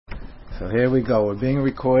So here we go. We're being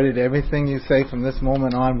recorded. Everything you say from this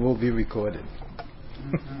moment on will be recorded.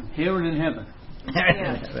 Hear it in heaven.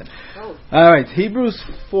 All right, Hebrews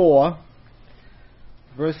 4,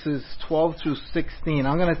 verses 12 through 16.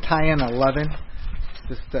 I'm going to tie in 11,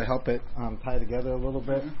 just to help it tie together a little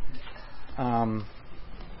bit.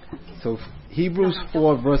 So Hebrews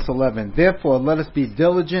 4, verse 11. Therefore, let us be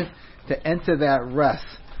diligent to enter that rest,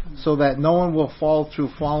 so that no one will fall through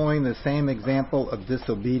following the same example of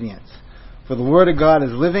disobedience. For the word of God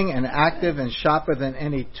is living and active and sharper than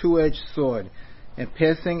any two-edged sword, and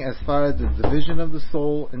piercing as far as the division of the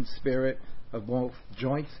soul and spirit, of both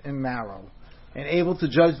joints and marrow, and able to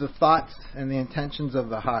judge the thoughts and the intentions of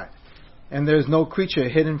the heart. And there is no creature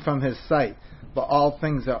hidden from his sight, but all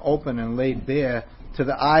things are open and laid bare to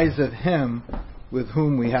the eyes of him with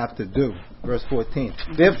whom we have to do. Verse 14.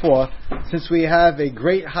 Therefore, since we have a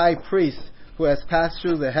great high priest who has passed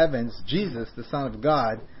through the heavens, Jesus, the Son of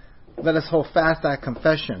God, let us hold fast our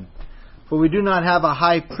confession. For we do not have a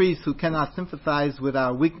high priest who cannot sympathize with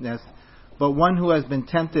our weakness, but one who has been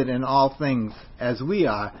tempted in all things, as we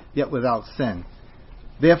are, yet without sin.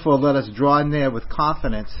 Therefore, let us draw near with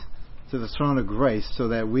confidence to the throne of grace, so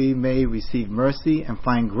that we may receive mercy and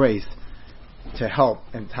find grace to help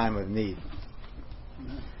in time of need.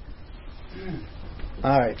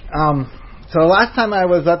 Alright, so the last time I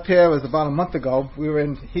was up here was about a month ago. We were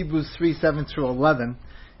in Hebrews 3, 7 through 11,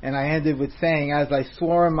 and I ended with saying, as I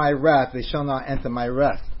swore in my wrath, they shall not enter my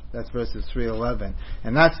rest. That's verses 3:11.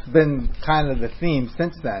 And that's been kind of the theme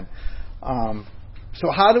since then. So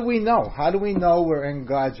how do we know? How do we know we're in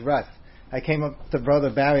God's rest? I came up to Brother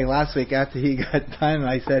Barry last week after he got done, and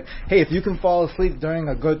I said, hey, if you can fall asleep during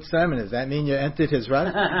a good sermon, does that mean you entered his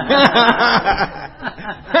rest?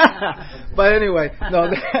 But anyway, no,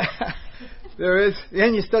 there is,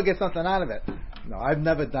 and you still get something out of it. No, I've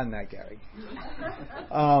never done that, Gary.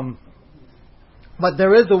 But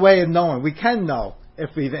there is a way of knowing. We can know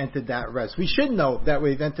if we've entered that rest. We should know that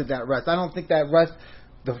we've entered that rest. I don't think that rest,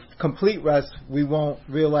 the complete rest, we won't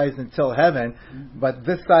realize until heaven. But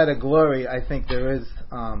this side of glory, I think there is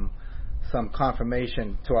some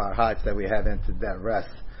confirmation to our hearts that we have entered that rest.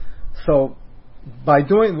 So,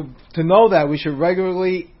 to know that, we should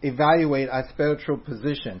regularly evaluate our spiritual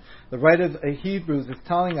position. The writer of Hebrews is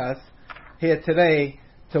telling us here today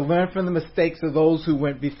to learn from the mistakes of those who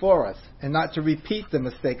went before us, and not to repeat the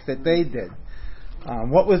mistakes that they did.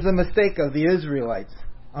 What was the mistake of the Israelites?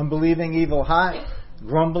 Unbelieving, evil heart,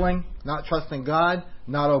 grumbling, not trusting God,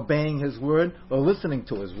 not obeying His word, or listening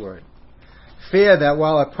to His word. Fear that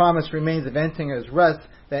while a promise remains of entering His rest,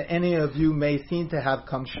 that any of you may seem to have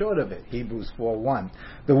come short of it. Hebrews 4:1.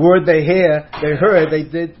 The word they heard, they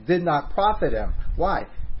did not profit them. Why?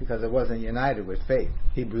 Because it wasn't united with faith.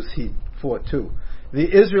 Hebrews 4:2. The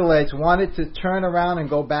Israelites wanted to turn around and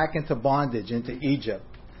go back into bondage, into Egypt.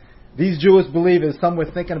 These Jewish believers, some were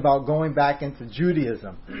thinking about going back into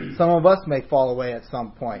Judaism. Some of us may fall away at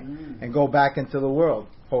some point and go back into the world.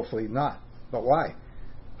 Hopefully not. But why?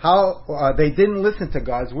 They didn't listen to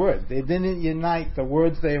God's word. They didn't unite the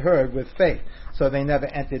words they heard with faith. So they never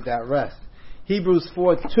entered that rest. Hebrews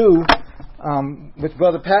 4:2, which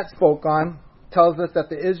Brother Pat spoke on, tells us that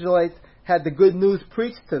the Israelites had the good news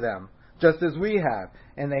preached to them, just as we have.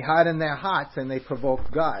 And they hardened their hearts and they provoked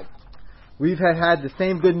God. We've had the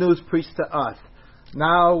same good news preached to us.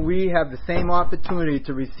 Now we have the same opportunity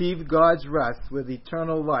to receive God's rest with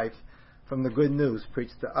eternal life from the good news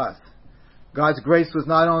preached to us. God's grace was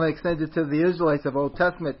not only extended to the Israelites of Old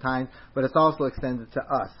Testament times, but it's also extended to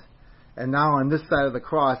us. And now on this side of the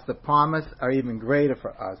cross, the promise are even greater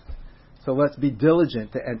for us. So let's be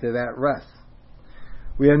diligent to enter that rest.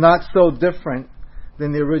 We are not so different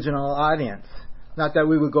than the original audience. Not that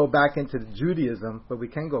we would go back into Judaism, but we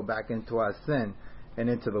can go back into our sin and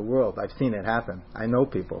into the world. I've seen it happen. I know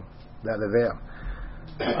people that are there.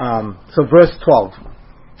 So verse 12.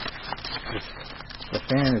 The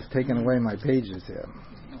fan is taking away my pages here.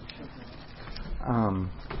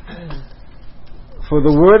 For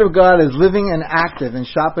the word of God is living and active and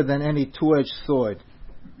sharper than any two-edged sword,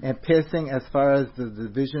 and piercing as far as the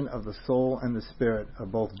division of the soul and the spirit,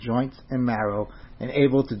 of both joints and marrow, and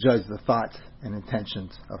able to judge the thoughts and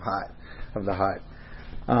intentions of the heart.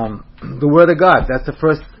 The Word of God, that's the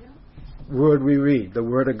first word we read, the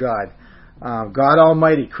Word of God. God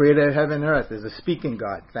Almighty, creator of heaven and earth, is a speaking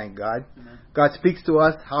God, thank God. Amen. God speaks to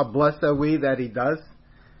us. How blessed are we that He does?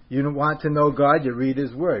 You want to know God, you read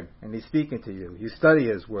His Word, and He's speaking to you. You study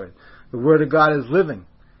His Word. The Word of God is living.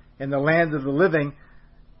 In the land of the living,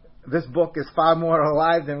 this book is far more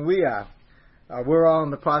alive than we are. We're all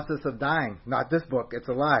in the process of dying. Not this book, it's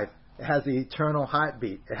alive. It has the eternal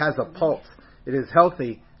heartbeat. It has a pulse. It is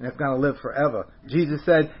healthy, and it's going to live forever. Jesus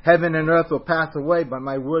said, heaven and earth will pass away, but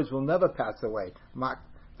my words will never pass away. Mark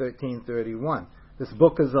 13:31. This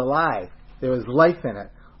book is alive. There is life in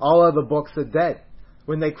it. All other books are dead.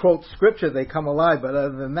 When they quote scripture, they come alive, but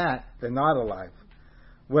other than that, they're not alive.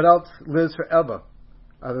 What else lives forever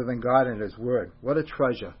other than God and His Word? What a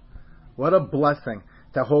treasure. What a blessing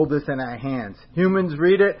to hold this in our hands. Humans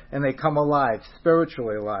read it and they come alive,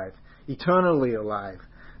 spiritually alive, eternally alive.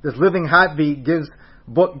 This living heartbeat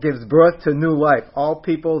book gives birth to new life. All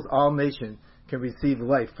peoples, all nations can receive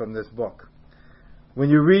life from this book. When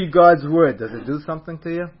you read God's Word, does it do something to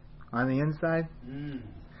you on the inside?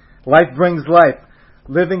 Life brings life.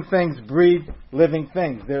 Living things breathe living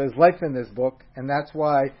things. There is life in this book, and that's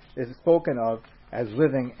why it's spoken of as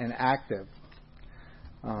living and active.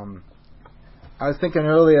 I was thinking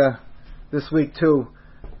earlier this week too,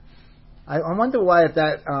 I wonder why if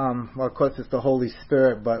that, well of course it's the Holy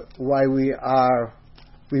Spirit, but why we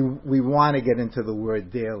want to get into the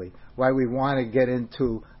Word daily, why we want to get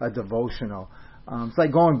into a devotional. It's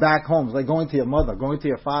like going back home, it's like going to your mother, going to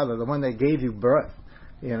your father, the one that gave you birth,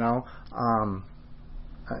 you know.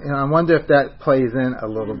 I wonder if that plays in a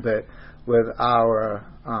little bit with our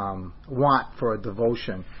want for a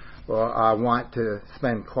devotion or our want to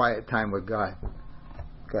spend quiet time with God.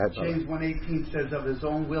 Go ahead, brother. James 1:18 says, of His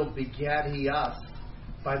own will begat He us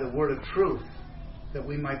by the word of truth, that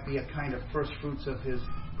we might be a kind of first fruits of His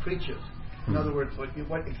creatures. In other words,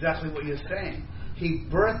 exactly what you're saying. He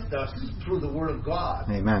birthed us through the Word of God.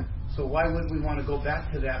 Amen. So why wouldn't we want to go back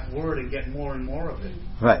to that Word and get more and more of it?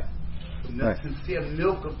 Right. The sincere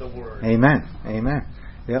milk of the Word. Amen. Amen.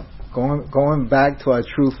 Yep. Going back to our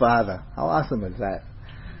true Father. How awesome is that?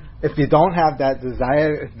 If you don't have that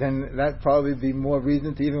desire, then that'd probably be more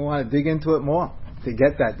reason to even want to dig into it more, to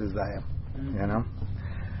get that desire. You know?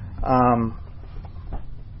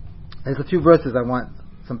 There's a few verses I want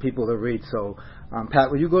some people to read. So,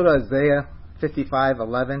 Pat, will you go to Isaiah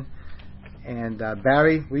 55:11? And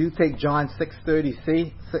Barry, will you take John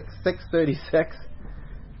 6:36?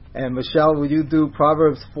 And Michelle, will you do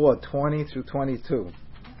Proverbs 4:20 through 22?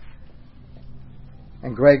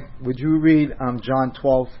 And Greg, would you read John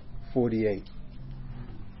 12:48?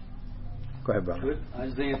 Go ahead, brother. Good.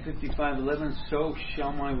 Isaiah 55:11. So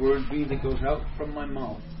shall my word be that goes out from my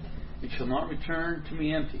mouth. It shall not return to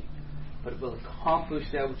me empty, but it will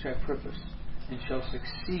accomplish that which I purpose, and shall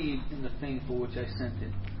succeed in the thing for which I sent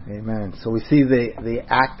it. Amen. So we see the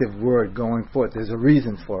active word going forth. There's a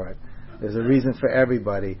reason for it. There's a reason for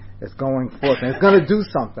everybody. It's going forth, and it's going to do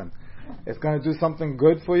something. It's going to do something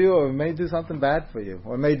good for you, or it may do something bad for you,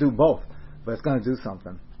 or it may do both. But it's going to do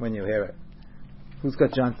something when you hear it. Who's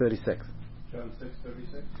got John 36? John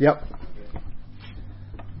 6:36? Yep. Okay.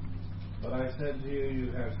 But I said to you,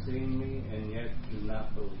 you have seen me, and yet do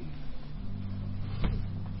not believe.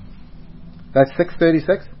 That's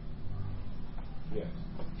 6:36? Yes.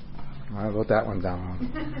 I wrote that one down.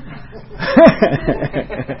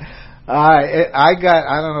 I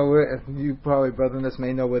don't know where, you probably, Brother Ness,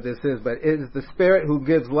 may know what this is, but it is the Spirit who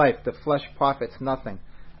gives life. The flesh profits nothing.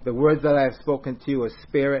 The words that I have spoken to you are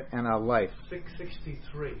spirit and are life.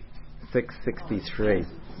 663. 663.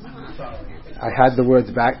 Sorry. I had the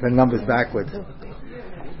numbers backwards.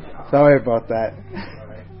 Sorry about that.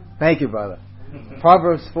 Thank you, brother.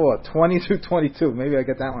 Proverbs 4:20 through 22. Maybe I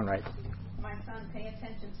get that one right. My son, pay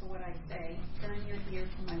attention to what I say. Turn your ear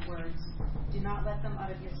to my words. Do not let them out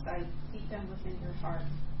of your sight. Keep them within your heart.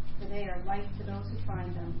 For they are life to those who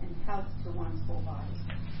find them, and health to one's whole body.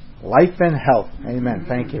 Life and health. Amen.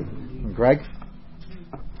 Thank you. And Greg?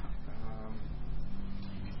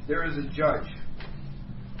 There is a judge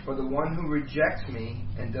for the one who rejects me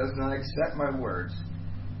and does not accept my words.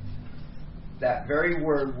 That very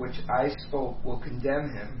word which I spoke will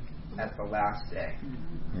condemn him at the last day.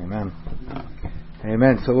 Amen.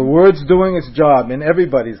 Amen. So the word's doing its job in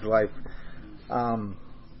everybody's life.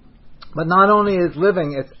 But not only is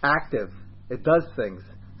living, it's active. It does things.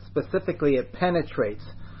 Specifically, it penetrates.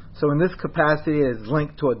 So in this capacity, it is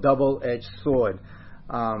linked to a double-edged sword.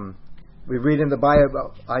 We read in the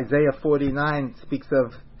Bible, Isaiah 49 speaks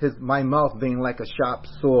of my mouth being like a sharp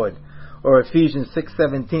sword. Or Ephesians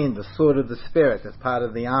 6:17, the sword of the Spirit, that's part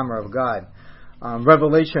of the armor of God.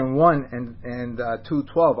 Revelation 1 and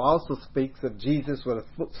 2:12 also speaks of Jesus with a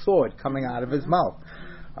sword coming out of his mouth.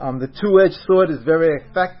 The two-edged sword is very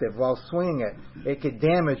effective while swinging it. It could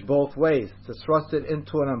damage both ways. To thrust it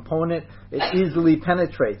into an opponent, it easily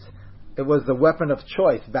penetrates. It was the weapon of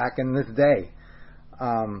choice back in this day.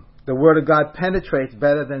 The Word of God penetrates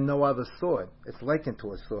better than no other sword. It's likened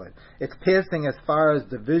to a sword. It's piercing as far as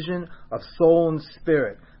division of soul and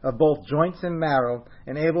spirit, of both joints and marrow,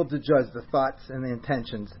 and able to judge the thoughts and the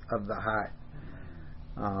intentions of the heart.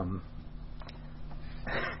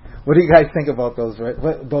 What do you guys think about those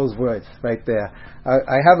words right there?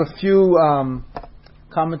 I have a few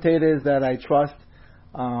commentators that I trust,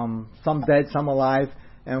 some dead, some alive,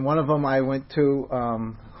 and one of them I went to,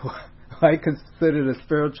 I considered a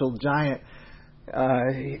spiritual giant.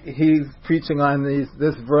 He's preaching on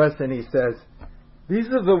this verse, and he says, "These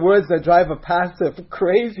are the words that drive a pastor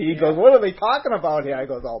crazy." He goes, "What are they talking about here?" I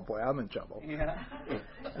goes, "Oh boy, I'm in trouble." Yeah.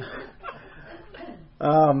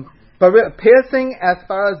 But piercing as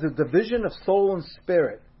far as the division of soul and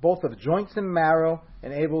spirit, both of joints and marrow,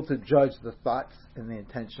 and able to judge the thoughts and the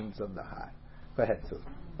intentions of the heart. Go ahead, Susan.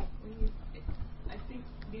 I think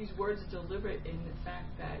these words are deliberate in the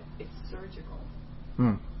fact that it's surgical.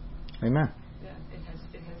 Amen. Yeah, it has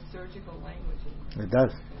surgical language in it. It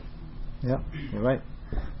does. Yeah, you're right.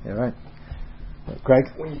 You're right. Greg?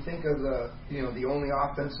 When you think of the only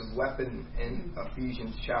offensive weapon in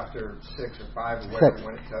Ephesians chapter 6 or 5 or whatever,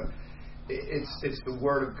 when it's the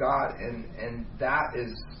Word of God, and that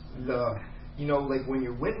is the, like when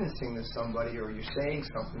you're witnessing to somebody or you're saying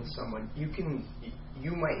something to someone,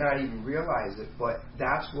 you might not even realize it, but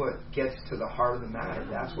that's what gets to the heart of the matter.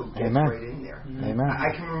 That's what gets Amen. right in there. Amen.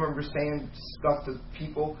 I can remember saying stuff to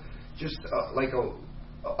people, just like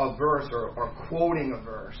a verse or quoting a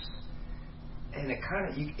verse, and it kind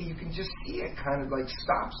of you can just see it kind of like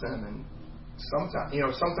stops them, and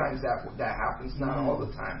sometimes that happens, not all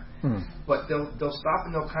the time, but they'll stop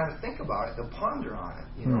and they'll kind of think about it, they'll ponder on it,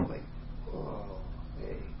 like, oh,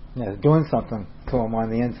 hey. Yeah, doing something to them on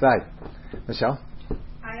the inside. Michelle?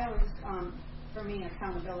 I always, for me,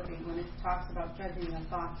 accountability, when it talks about judging the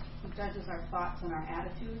thoughts, it judges our thoughts and our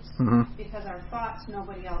attitudes, because our thoughts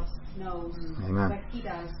nobody else knows, but he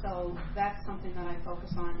does, so that's something that I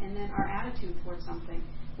focus on. And then our attitude towards something.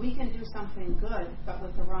 We can do something good, but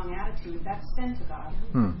with the wrong attitude, that's sin to God.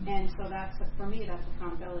 And so for me, that's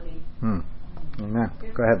accountability. Amen.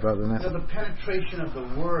 Go ahead, Brother. So the penetration of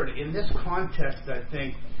the Word, in this context, I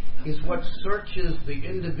think, is what searches the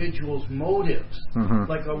individual's motives.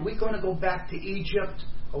 Like, are we going to go back to Egypt?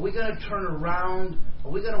 Are we going to turn around?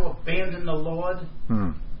 Are we going to abandon the Lord?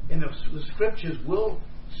 And the Scriptures will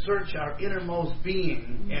search our innermost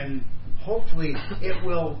being, and hopefully it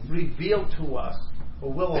will reveal to us,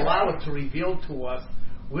 or will allow it to reveal to us,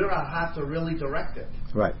 where our hearts are really directed.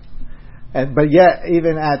 Right. But yet,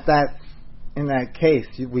 even in that case,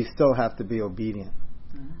 we still have to be obedient.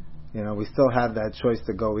 We still have that choice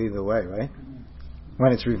to go either way, right?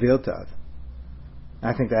 When it's revealed to us.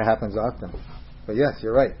 I think that happens often. But yes,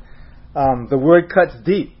 you're right. The word cuts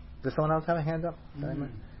deep. Does someone else have a hand up?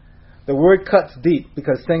 The word cuts deep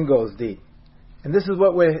because sin goes deep. And this is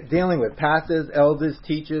what we're dealing with. Pastors, elders,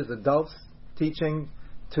 teachers, adults teaching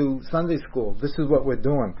to Sunday school. This is what we're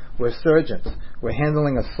doing. We're surgeons. We're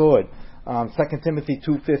handling a sword. 2 Timothy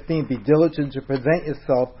 2:15, be diligent to present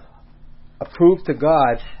yourself approved to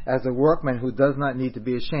God as a workman who does not need to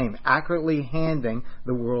be ashamed, accurately handing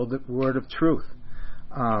the word of truth.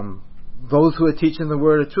 Those who are teaching the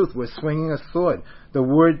word of truth, we're swinging a sword. The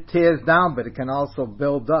word tears down, but it can also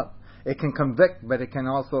build up. It can convict, but it can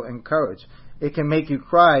also encourage. It can make you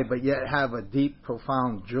cry, but yet have a deep,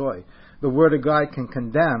 profound joy. The word of God can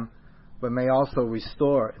condemn, but may also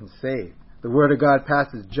restore and save. The word of God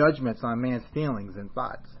passes judgments on man's feelings and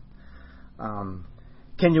thoughts.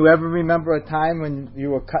 Can you ever remember a time when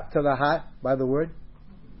you were cut to the heart by the word?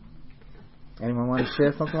 Anyone want to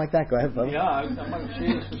share something like that? Go ahead, brother. Yeah, I might have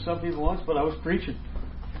shared this with some people once, but I was preaching.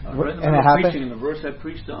 And it happened? Preaching in the verse I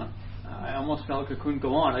preached on. I almost felt like I couldn't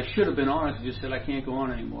go on. I should have been honest and just said, I can't go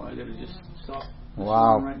on anymore. I got to just stop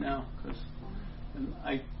right now. Because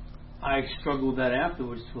I struggled with that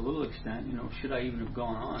afterwards to a little extent. Should I even have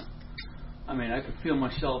gone on? I mean, I could feel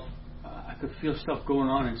myself. I could feel stuff going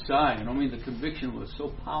on inside. And I mean, the conviction was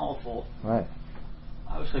so powerful. Right.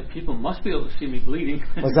 I was like, people must be able to see me bleeding.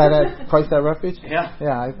 Was that at Christ at Refuge? Yeah.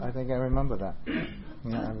 Yeah, I think I remember that.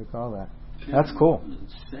 Yeah, I recall that. That's cool.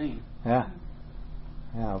 Insane. Yeah.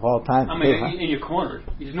 Yeah, of all time. I mean, and you're cornered.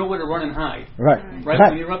 There's nowhere to run and hide. Right. Right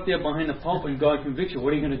when you're up there behind the pulpit and God convicts you,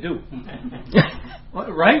 what are you going to do?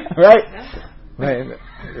 Right? Right. Right.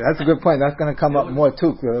 That's a good point. That's going to come up more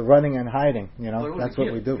too. Running and hiding. That's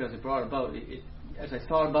what we do. Because it brought about it. As I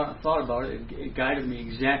thought about it, it guided me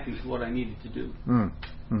exactly to what I needed to do.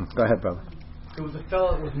 Go ahead, brother. There was a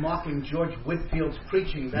fellow that was mocking George Whitfield's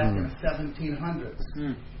preaching back in the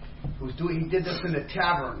 1700s. He did this in a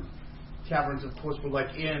tavern. Taverns, of course, were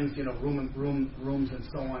like inns, rooms and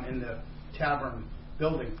so on in the tavern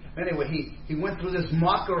building. Anyway, he went through this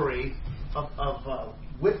mockery of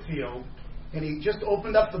Whitfield, and he just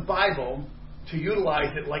opened up the Bible to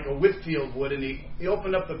utilize it like a Whitfield would, and he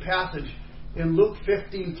opened up the passage in Luke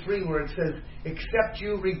 15:3 where it says, "Except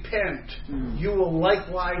you repent, you will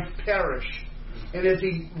likewise perish." And as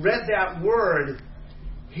he read that word,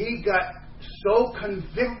 he got so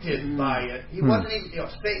convicted by it. He wasn't even,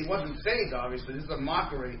 he wasn't saved, obviously. This is a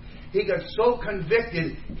mockery. He got so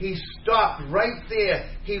convicted, he stopped right there.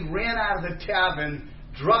 He ran out of the tavern,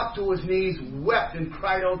 dropped to his knees, wept, and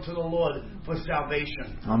cried out to the Lord for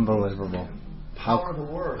salvation. Unbelievable. Power of the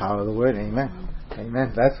Word. Power of the Word. Amen.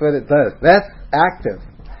 Amen. That's what it does. That's active.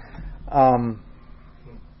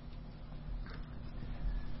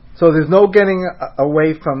 So there's no getting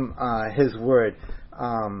away from His Word.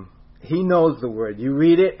 He knows the Word. You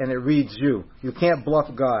read it and it reads you. You can't bluff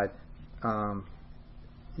God.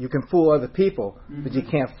 You can fool other people, but you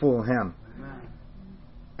can't fool Him.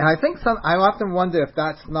 And I think I often wonder if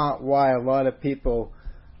that's not why a lot of people,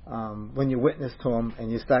 when you witness to them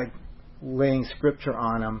and you start laying scripture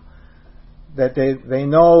on them, that they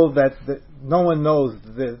know that no one knows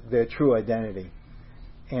their true identity.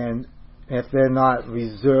 And if they're not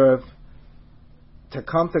reserved to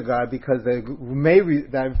come to God, because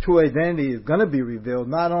that true identity is going to be revealed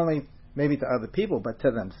not only maybe to other people but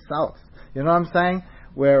to themselves. You know what I'm saying?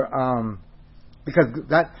 Where because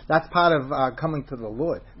that's part of coming to the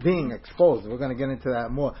Lord, being exposed. We're going to get into that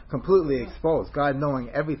more. Completely exposed, God knowing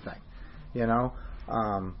everything. You know,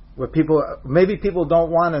 where maybe people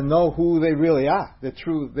don't want to know who they really are, their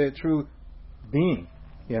true being.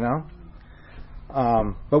 You know.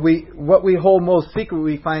 But what we hold most secret,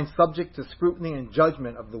 we find subject to scrutiny and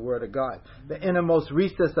judgment of the Word of God. The innermost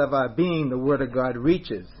recess of our being, the Word of God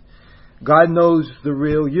reaches. God knows the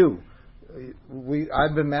real you.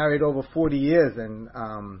 I've been married over 40 years, and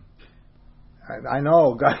I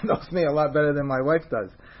know God knows me a lot better than my wife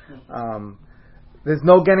does. There's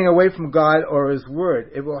no getting away from God or His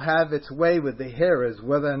Word. It will have its way with the hearers,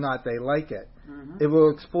 whether or not they like it. It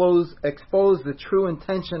will expose the true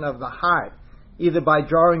intention of the heart, either by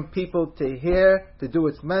drawing people to hear, to do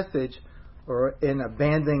its message, or in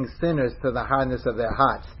abandoning sinners to the hardness of their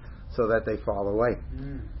hearts so that they fall away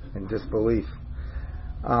in disbelief.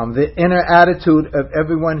 The inner attitude of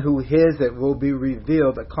everyone who hears it will be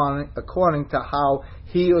revealed according to how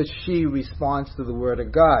he or she responds to the Word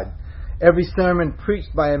of God. Every sermon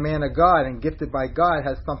preached by a man of God and gifted by God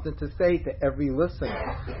has something to say to every listener.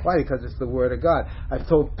 Why? Because it's the Word of God. I've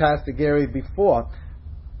told Pastor Gary before,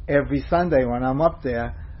 every Sunday when I'm up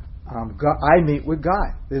there, I meet with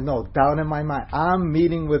God. There's no doubt in my mind. I'm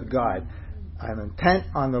meeting with God. I'm intent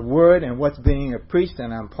on the Word and what's being preached,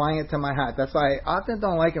 and I'm applying it to my heart. That's why I often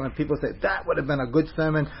don't like it when people say, that would have been a good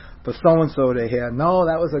sermon for so-and-so to hear. No,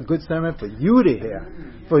 that was a good sermon for you to hear.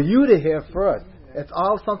 For you to hear first. It's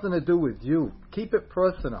all something to do with you. Keep it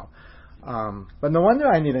personal. But no wonder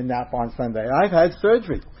I need a nap on Sunday. I've had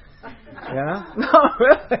surgery. Yeah? No,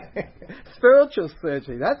 really. Spiritual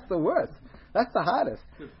surgery. That's the worst. That's the hardest.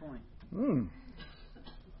 Good point.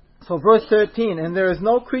 So verse 13, and there is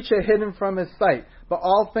no creature hidden from His sight, but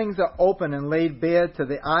all things are open and laid bare to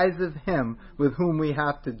the eyes of Him with whom we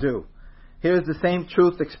have to do. Here is the same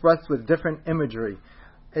truth expressed with different imagery.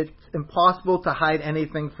 It's impossible to hide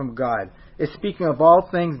anything from God. It's speaking of all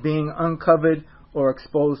things being uncovered or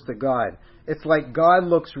exposed to God. It's like God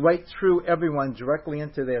looks right through everyone directly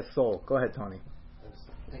into their soul. Go ahead, Tony. I was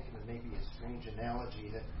thinking of maybe a strange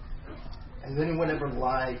analogy that has anyone ever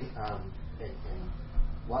lied, and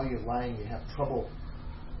while you're lying you have trouble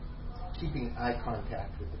keeping eye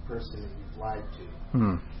contact with the person that you've lied to.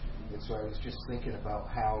 And so I was just thinking about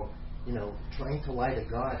how, trying to lie to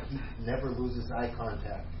God, He never loses eye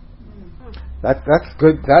contact. That's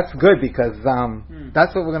good. That's good because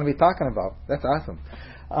that's what we're going to be talking about. That's awesome.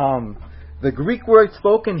 The Greek word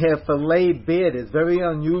spoken here for lay bare is very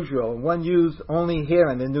unusual, one used only here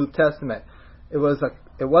in the New Testament. It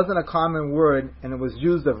wasn't a common word, and it was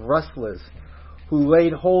used of wrestlers who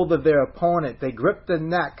laid hold of their opponent. They gripped the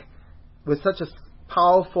neck with such a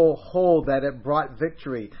powerful hold that it brought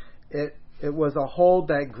victory. It was a hold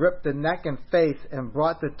that gripped the neck and face and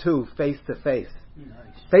brought the two face to face. Nice.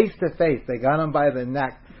 Face to face. They got him by the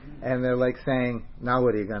neck, and they're like saying, now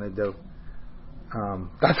what are you going to do?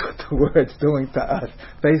 That's what the word's doing to us.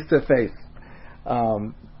 Face to face.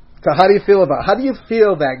 So how do you feel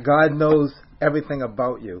that God knows everything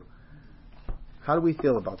about you? How do we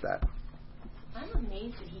feel about that? I'm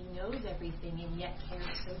amazed that He knows everything and yet cares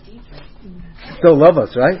so deeply. Still love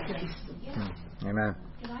us, right? Yeah. Amen.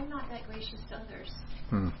 And I'm not that gracious to others.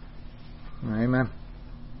 Amen.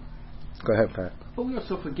 Go ahead, Pat. But we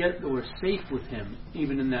also forget that we're safe with Him,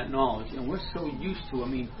 even in that knowledge. And we're so used to, I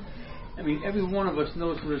mean, every one of us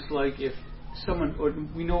knows what it's like if someone, or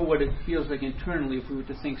we know what it feels like internally if we were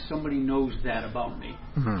to think somebody knows that about me.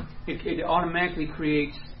 Mhm. It automatically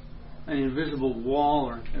creates an invisible wall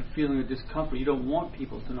or a feeling of discomfort. You don't want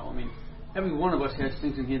people to know. I mean, every one of us has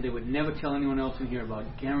things in here they would never tell anyone else in here about.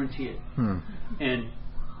 Guarantee it. And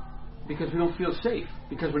because we don't feel safe,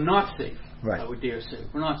 because we're not safe, Right. I would dare say.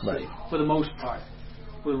 We're not Right. safe for the most part.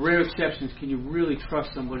 With rare exceptions, can you really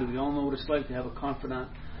trust somebody? We all know what it's like to have a confidant.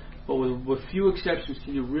 But with few exceptions,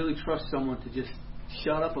 can you really trust someone to just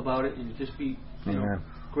shut up about it and just be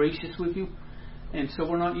gracious with you? And so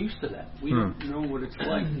we're not used to that. We don't know what it's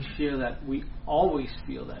like to share that. We always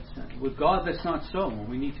feel that sense. With God, that's not so.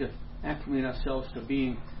 We need to acclimate ourselves to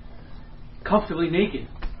being comfortably naked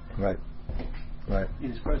Right. Right.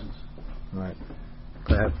 in His presence. Right.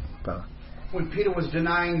 Go ahead, brother. When Peter was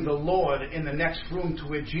denying the Lord in the next room to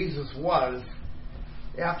where Jesus was,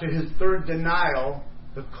 after his third denial,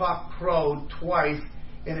 the cock crowed twice,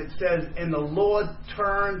 and it says, and the Lord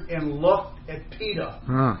turned and looked at Peter.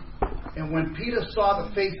 And when Peter saw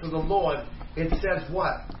the face of the Lord, it says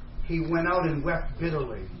what? He went out and wept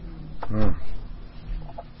bitterly.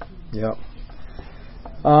 Yep.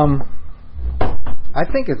 I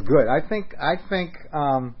think it's good. I think.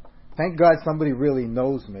 Thank God somebody really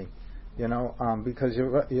knows me. You know, because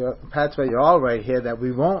Pat's right. You're all right here that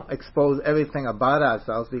we won't expose everything about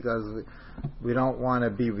ourselves because we don't want to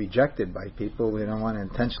be rejected by people. We don't want to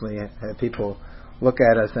intentionally have people look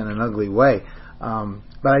at us in an ugly way.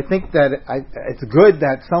 But I think that it's good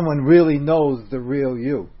that someone really knows the real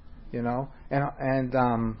you. You know,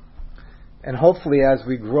 and hopefully as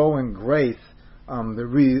we grow in grace, the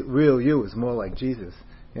real you is more like Jesus.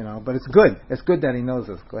 You know, but it's good. It's good that He knows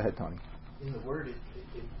us. Go ahead, Tony. In the Word,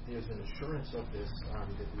 there's an assurance of this,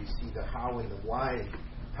 that we see the how and the why.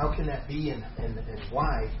 How can that be and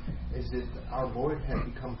why? Is that our Lord had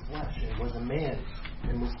become flesh and was a man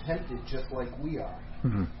and was tempted just like we are.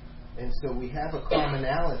 Mm-hmm. And so we have a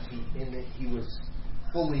commonality in that He was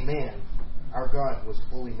fully man. Our God was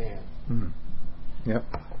fully man. Mm-hmm. Yep.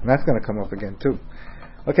 And that's going to come up again too.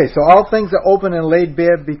 Okay, so all things are open and laid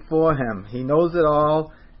bare before Him. He knows it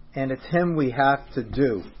all, and it's Him we have to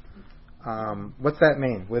do. What's that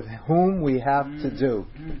mean? With whom we have to do.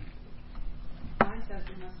 God says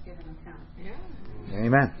we must give an account. Yeah.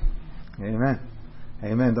 Amen. Amen.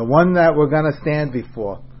 Amen. The one that we're going to stand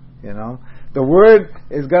before. You know, the Word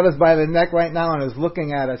has got us by the neck right now and is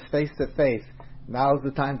looking at us face to face. Now's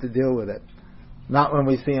the time to deal with it. Not when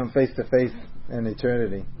we see Him face to face in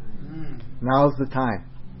eternity. Now's the time.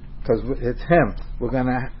 Because it's Him we're going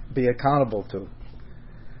to be accountable to.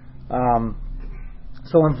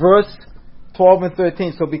 So in verse 12 and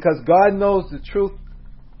 13, so because God knows the truth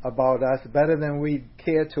about us better than we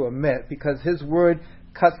care to admit, because His Word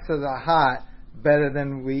cuts to the heart better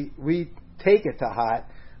than we take it to heart,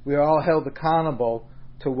 we are all held accountable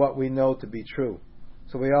to what we know to be true.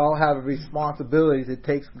 So we all have a responsibility to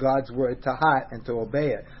take God's Word to heart and to obey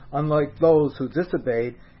it, unlike those who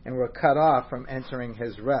disobeyed and were cut off from entering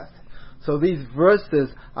His rest. So these verses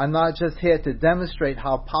are not just here to demonstrate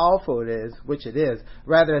how powerful it is, which it is.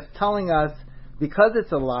 Rather, it's telling us because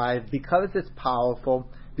it's alive, because it's powerful,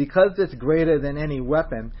 because it's greater than any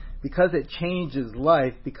weapon, because it changes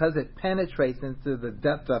life, because it penetrates into the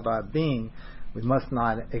depth of our being, we must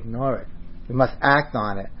not ignore it. We must act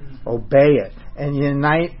on it, obey it, and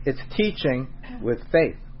unite its teaching with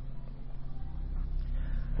faith.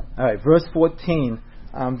 All right, verse 14.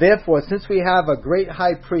 Therefore, since we have a great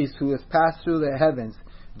high priest who has passed through the heavens,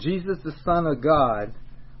 Jesus the Son of God,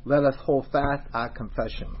 let us hold fast our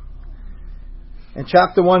confession. In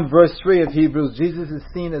chapter 1, verse 3 of Hebrews, Jesus is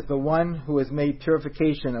seen as the one who has made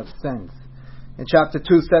purification of sins. In chapter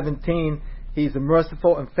 2:17, He's a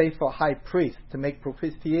merciful and faithful high priest to make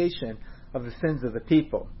propitiation of the sins of the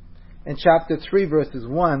people. In chapter 3, verses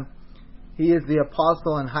 1, He is the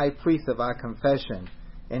apostle and high priest of our confession.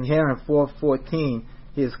 And here in 4:14,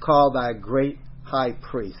 He is called our great high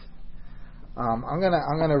priest. I'm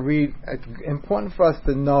gonna read. It's important for us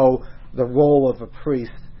to know the role of a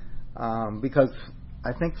priest, because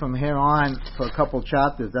I think from here on, for a couple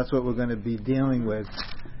chapters, that's what we're going to be dealing with,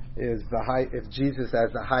 is if Jesus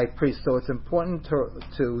as the high priest. So it's important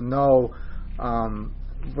to know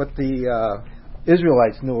what the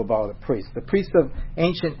Israelites knew about a priest. The priests of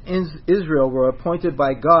ancient Israel were appointed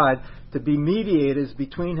by God to be mediators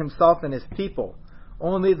between Himself and His people.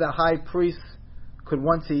 Only the high priest could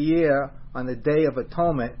once a year, on the Day of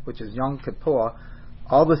Atonement, which is Yom Kippur,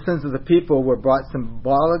 all the sins of the people were brought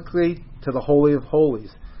symbolically to the Holy of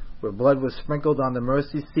Holies, where blood was sprinkled on the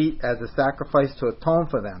mercy seat as a sacrifice to atone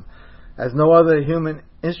for them. As no other human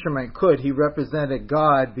instrument could, He represented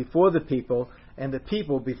God before the people and the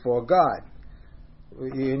people before God.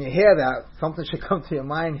 when you hear that, something should come to your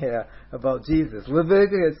mind here about Jesus.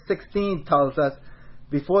 Leviticus 16 tells us,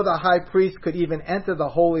 before the high priest could even enter the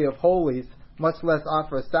Holy of Holies, much less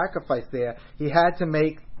offer a sacrifice there, he had to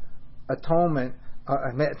make atonement,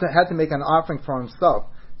 had to make an offering for himself,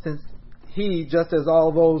 since he, just as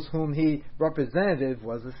all those whom he represented,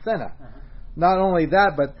 was a sinner. Not only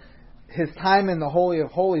that, but his time in the Holy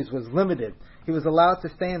of Holies was limited. He was allowed to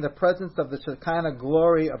stay in the presence of the Shekinah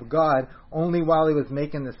glory of God only while he was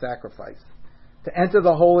making the sacrifice. To enter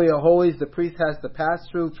the Holy of Holies, the priest has to pass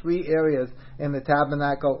through 3 areas in the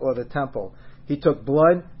tabernacle or the temple. He took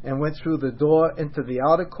blood and went through the door into the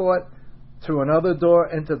outer court, through another door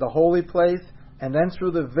into the holy place, and then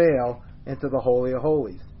through the veil into the Holy of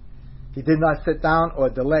Holies. He did not sit down or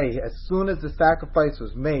delay. As soon as the sacrifice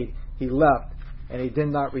was made, he left, and he did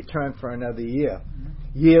not return for another year.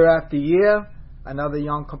 Year after year, another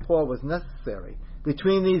Yom Kippur was necessary.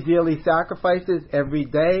 Between these yearly sacrifices, every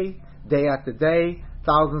day, day after day,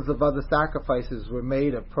 thousands of other sacrifices were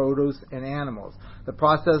made of produce and animals. The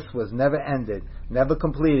process was never ended, never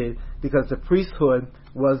completed, because the priesthood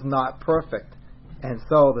was not perfect, and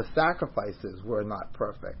so the sacrifices were not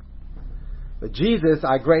perfect. But Jesus,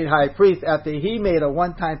 our great high priest, after he made a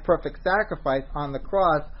one-time perfect sacrifice on the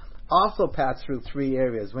cross, also passed through 3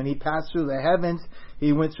 areas. When he passed through the heavens,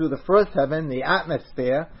 he went through the first heaven, the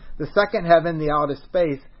atmosphere, the second heaven, the outer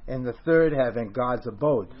space, and the third heaven, God's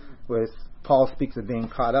abode, where Paul speaks of being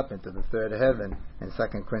caught up into the third heaven in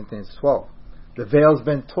 2 Corinthians 12. The veil's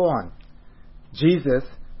been torn. Jesus,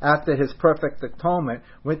 after his perfect atonement,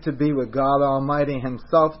 went to be where God Almighty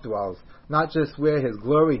himself dwells, not just where his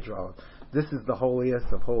glory dwells. This is the holiest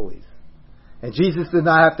of holies. And Jesus did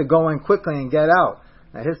not have to go in quickly and get out.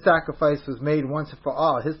 Now, his sacrifice was made once and for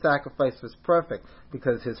all. His sacrifice was perfect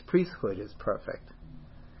because his priesthood is perfect.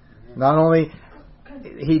 Not only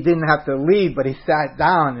he didn't have to leave, but he sat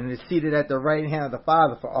down and is seated at the right hand of the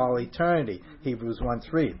Father for all eternity. Hebrews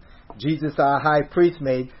 1:3. Jesus, our high priest,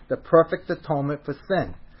 made the perfect atonement for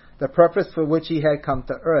sin, the purpose for which he had come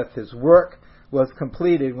to earth. His work was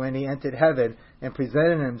completed when he entered heaven and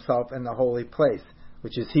presented himself in the holy place,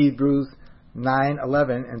 which is Hebrews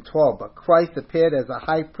 9:11 and 12. But Christ appeared as a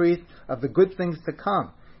high priest of the good things to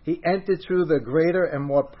come. He entered through the greater and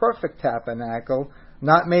more perfect tabernacle,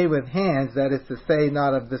 not made with hands, that is to say,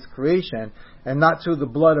 not of this creation, and not through the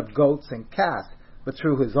blood of goats and calves, but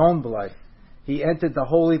through his own blood. He entered the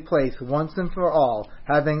holy place once and for all,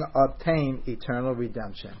 having obtained eternal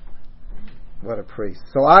redemption. What a priest.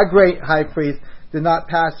 So our great high priest did not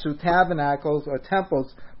pass through tabernacles or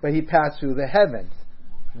temples, but he passed through the heavens,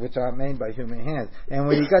 which are made by human hands. And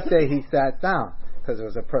when he got there, he sat down, because it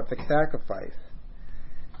was a perfect sacrifice.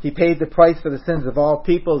 He paid the price for the sins of all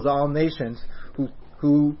peoples, all nations,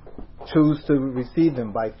 who choose to receive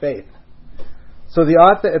him by faith. So the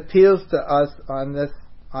author appeals to us on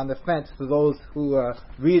the fence, to those who are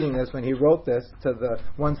reading this when he wrote this, to the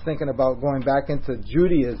ones thinking about going back into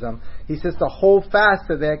Judaism. He says to hold fast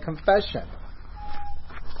to their confession.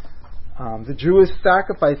 The Jewish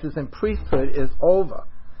sacrifices and priesthood is over.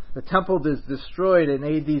 The temple is destroyed in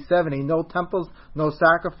AD 70. No temples, no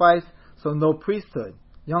sacrifice, so no priesthood.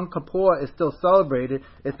 Yom Kippur is still celebrated.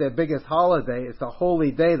 It's their biggest holiday. It's a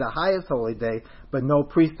holy day, the highest holy day, but no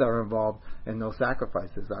priests are involved and no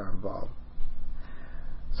sacrifices are involved.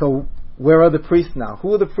 So where are the priests now?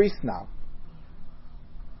 Who are the priests now?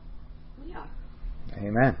 We are.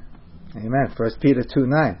 Amen. Amen. 1 Peter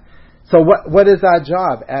 2:9. So what is our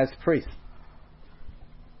job as priests?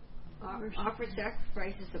 Offer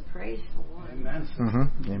sacrifices of praise for one. Amen.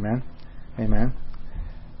 Mm-hmm. Amen. Amen.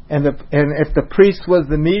 And if the priest was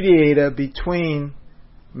the mediator between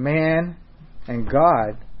man and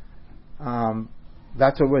God,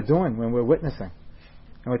 that's what we're doing when we're witnessing.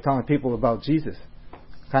 And we're telling people about Jesus.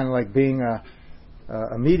 Kind of like being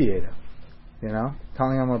a mediator,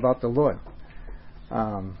 telling them about the Lord.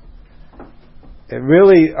 It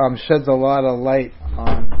really sheds a lot of light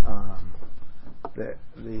on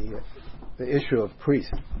the issue of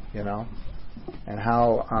priests, and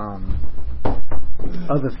how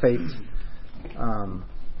other faiths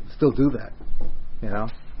still do that,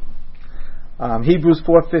 Hebrews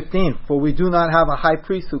 4:15, for we do not have a high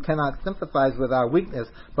priest who cannot sympathize with our weakness,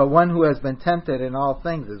 but one who has been tempted in all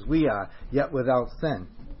things as we are, yet without sin.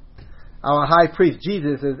 Our high priest,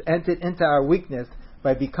 Jesus, has entered into our weakness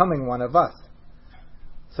by becoming one of us.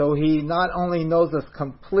 So he not only knows us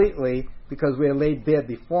completely because we are laid bare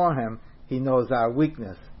before him, he knows our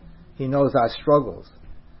weakness. He knows our struggles.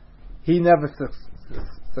 He never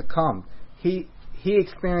succumbed. He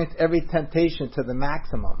experienced every temptation to the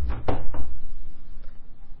maximum.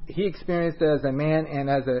 he experienced it as a man and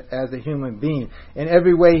as a human being. In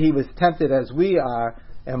every way he was tempted as we are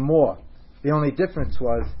and more. The only difference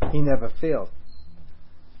was he never failed.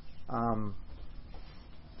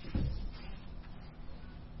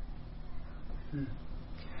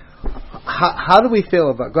 How do we feel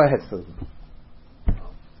about... Go ahead, Susan.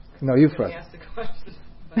 No, you first. Asked a question,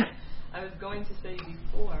 but I was going to say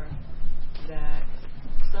before that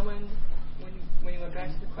someone, when you went back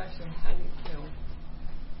to the question, how do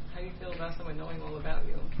you feel about someone knowing all about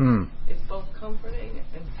you? It's both comforting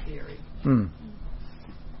and scary. And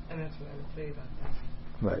that's what I would say about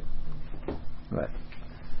that.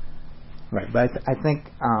 Right. But I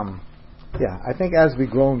think, I think as we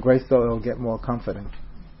grow in grace, though, it'll get more comforting.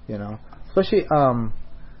 Especially,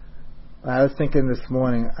 I was thinking this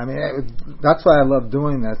morning. I mean, that's why I love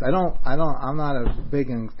doing this. I'm not as big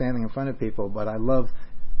in standing in front of people, but I love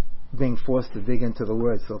being forced to dig into the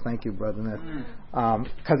Word. So thank you, Brother Ness,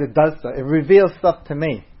 because it does. It reveals stuff to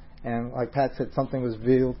me, and like Pat said, something was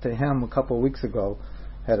revealed to him a couple of weeks ago.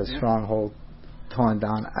 Had a stronghold torn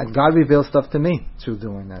down. God reveals stuff to me through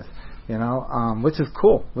doing this. Which is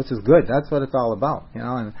cool, which is good. That's what it's all about.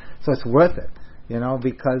 And so it's worth it.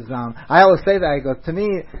 Because I always say that. I go, to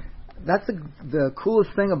me, that's the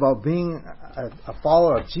coolest thing about being a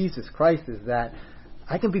follower of Jesus Christ is that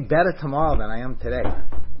I can be better tomorrow than I am today.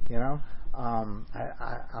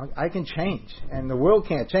 I can change, and the world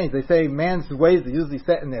can't change. They say man's ways are usually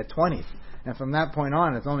set in their 20s, and from that point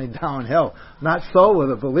on, it's only downhill. Not so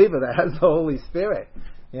with a believer that has the Holy Spirit.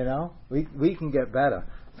 We can get better.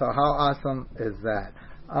 So how awesome is that?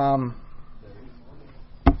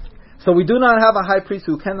 So we do not have a high priest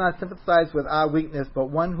who cannot sympathize with our weakness, but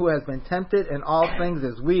one who has been tempted in all things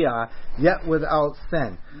as we are, yet without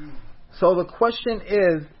sin. So the question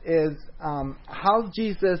is how does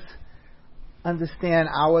Jesus understand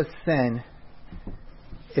our sin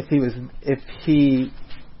if he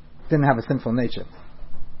didn't have a sinful nature?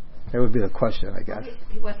 That would be the question, I guess.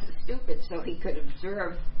 He wasn't stupid, so he could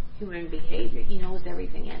observe human behavior. He knows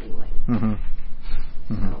everything anyway.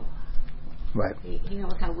 So right. He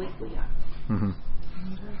knows how weak we are.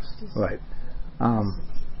 Right.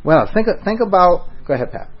 Well, think about. Go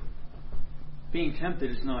ahead, Pat. Being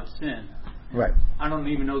tempted is not sin. Right. I don't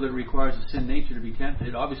even know that it requires a sin nature to be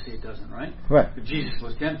tempted. Obviously, it doesn't, right? Right. But Jesus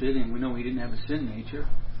was tempted, and we know he didn't have a sin nature.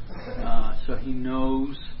 So he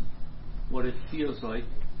knows what it feels like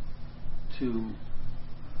to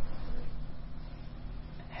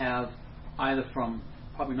have either from,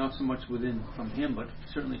 probably not so much from him, but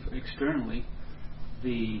certainly externally,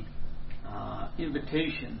 the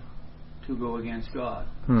invitation to go against God.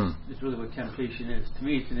 It's really what temptation is. To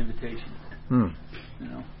me, it's an invitation.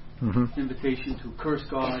 Invitation to curse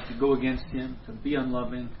God, to go against him, to be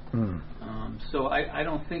unloving. So I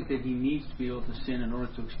don't think that he needs to be able to sin in order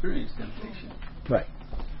to experience temptation. Right.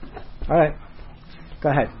 All right. Go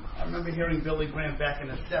ahead. I remember hearing Billy Graham back in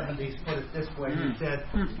the 70s put it this way. He said,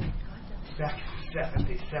 back in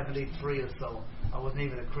the 70s, 73 or so, I wasn't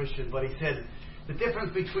even a Christian, but he said, the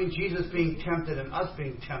difference between Jesus being tempted and us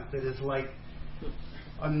being tempted is like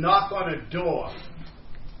a knock on a door.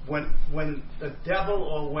 When the devil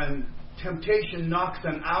or when temptation knocks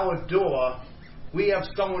on our door, we have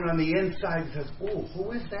someone on the inside that says, "Oh,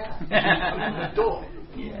 who is that?" Coming to the door.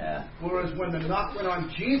 Yeah. Whereas when the knock went on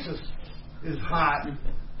Jesus' heart,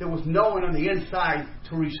 there was no one on the inside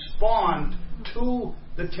to respond to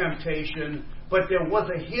the temptation, but there was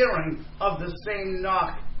a hearing of the same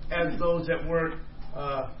knock as those that weren't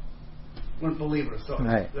believers. So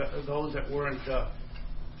those that weren't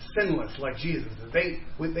sinless like Jesus. They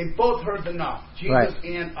both heard the knock. Jesus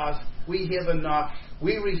and us, we hear the knock.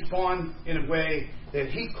 We respond in a way that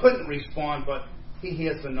he couldn't respond, but he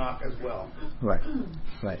hears the knock as well. Right.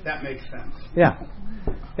 That makes sense. Yeah.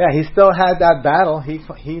 He still had that battle.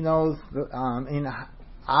 He knows in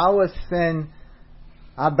our sin,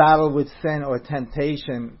 our battle with sin or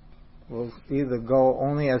temptation will either go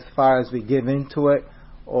only as far as we give into it,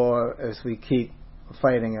 or as we keep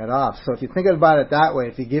fighting it off. So if you think about it that way,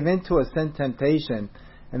 if you give into a sin temptation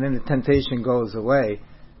and then the temptation goes away,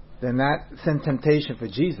 then that sin temptation for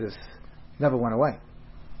Jesus never went away,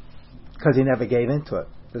 because he never gave into it.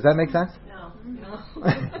 Does that make sense? No.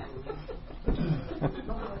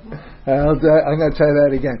 I'm going to try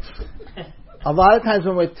that again. A lot of times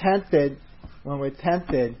when we're tempted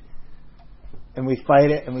and we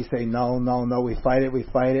fight it and we say no, we fight it. We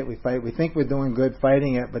think we're doing good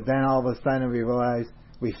fighting it, but then all of a sudden we realize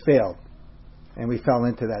we failed and we fell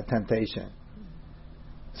into that temptation.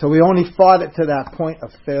 So we only fought it to that point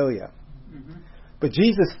of failure. But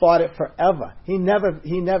Jesus fought it forever. He never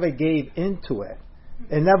gave into it.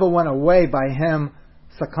 It never went away by him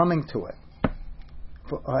succumbing to it,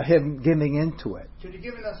 for him giving into it. Could you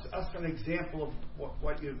give us an example of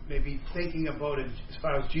what you may be thinking about as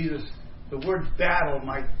far as Jesus? The word battle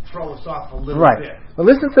might throw us off a little bit. Well,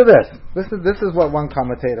 listen to this. This is what one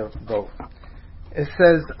commentator wrote. It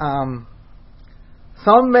says,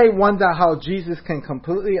 some may wonder how Jesus can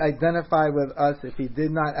completely identify with us if he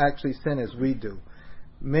did not actually sin as we do.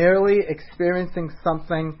 Merely experiencing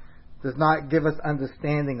something does not give us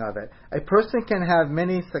understanding of it. A person can have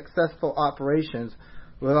many successful operations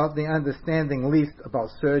without the understanding least about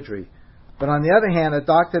surgery. But on the other hand, a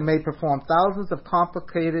doctor may perform thousands of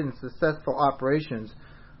complicated and successful operations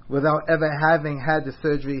without ever having had the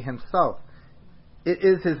surgery himself. It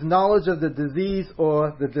is his knowledge of the disease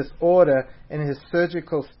or the disorder and his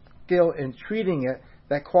surgical skill in treating it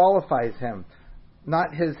that qualifies him,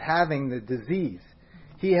 not his having the disease.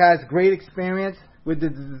 He has great experience with the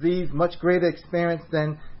disease, much greater experience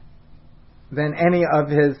than any of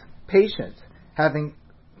his patients, having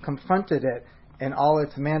confronted it in all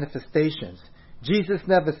its manifestations. Jesus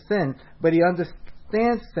never sinned, but he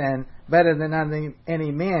understands sin better than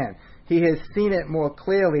any man. He has seen it more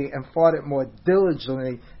clearly and fought it more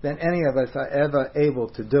diligently than any of us are ever able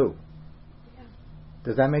to do. Yeah.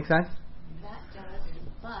 Does that make sense? That does,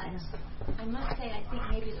 but I must say I think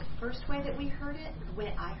maybe the first way that we heard it, the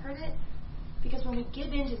way I heard it, because when we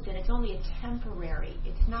give in to sin, it's only a temporary.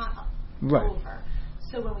 It's not over.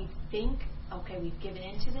 So when we think, okay, we've given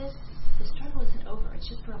into this, the struggle isn't over. It's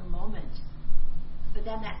just for a moment. But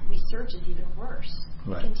then that resurges even worse.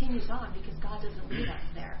 It continues on because God doesn't leave us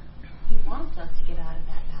there. He wants us to get out of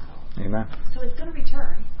that battle. Amen. So it's going to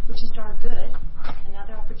return, which is to our good.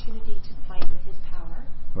 Another opportunity to fight with his power.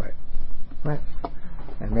 Right.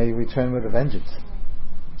 And may return with a vengeance.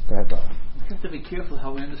 Go ahead, brother. We have to be careful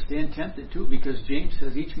how we understand tempted, too, because James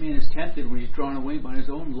says each man is tempted when he's drawn away by his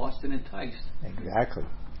own lust and enticed. Exactly.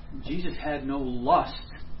 Jesus had no lust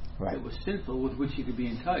that was sinful with which he could be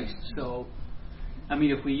enticed. So, I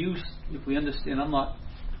mean, if we understand, I'm not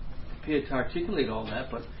prepared to articulate all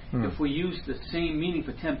that, but if we use the same meaning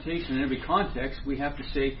for temptation in every context, we have to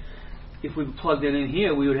say, if we plug that in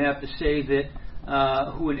here, we would have to say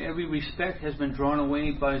that who in every respect has been drawn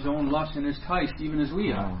away by his own lust and enticed, even as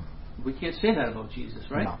we are. We can't say that about Jesus,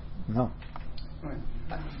 right? No. Right.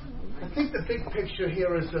 I think the big picture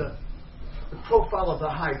here is the profile of the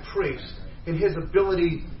high priest and his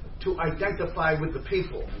ability to identify with the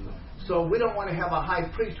people. So we don't want to have a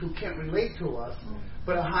high priest who can't relate to us,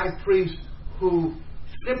 but a high priest who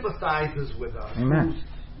sympathizes with us, who's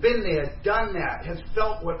been there, done that, has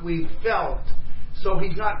felt what we've felt. So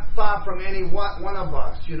he's not far from any one of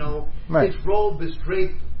us, you know. His robe is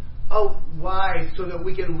draped out wide so that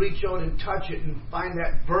we can reach out and touch it and find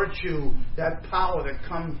that virtue, that power that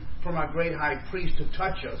comes from our great high priest to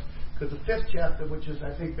touch us. Because the 5th chapter, which is,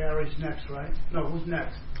 I think, Barry's next, right? No, who's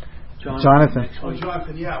next? Jonathan. Oh,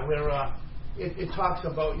 Jonathan, yeah. Where it talks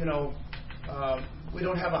about, you know, we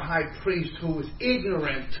don't have a high priest who is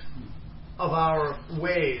ignorant of our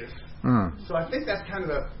ways. So I think that's kind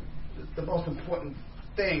of the most important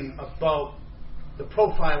thing about the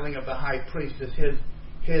profiling of the high priest is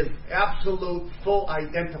his absolute full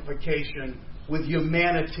identification with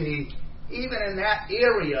humanity. Even in that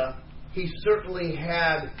area, he certainly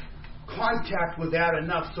had contact with that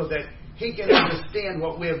enough so that he can understand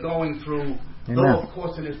what we're going through. Though, of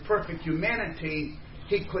course, in his perfect humanity,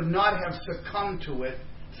 he could not have succumbed to it.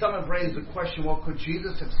 Some have raised the question, well, could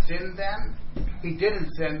Jesus have sinned then? He didn't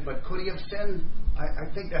sin, but could he have sinned?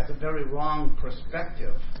 I think that's a very wrong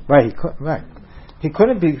perspective. Right, he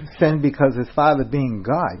couldn't be sinned because his father being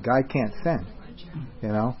God. God can't sin, you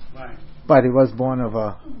know. Right. But he was born of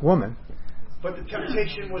a woman. But the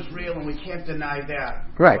temptation was real, and we can't deny that.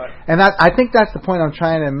 Right. But And I think that's the point I'm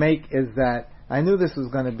trying to make, is that I knew this was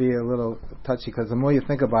going to be a little touchy, because the more you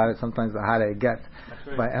think about it, sometimes the harder it gets.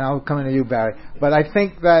 Right. And I'll come to you, Barry. But I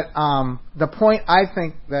think that the point I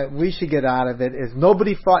think that we should get out of it is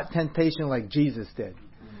nobody fought temptation like Jesus did.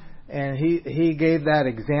 And he gave that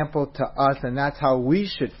example to us, and that's how we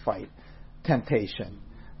should fight temptation.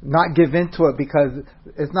 Not give in to it, because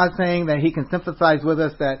it's not saying that he can sympathize with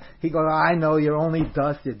us, that he goes, I know you're only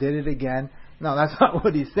dust, you did it again. No, that's not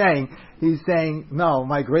what he's saying. He's saying, no,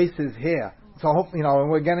 my grace is here. So, when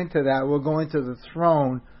we're getting to that, we're going to the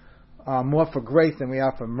throne more for grace than we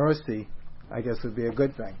are for mercy, I guess would be a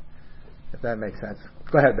good thing, if that makes sense.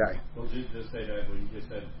 Go ahead, Barry. Well, just say that when you just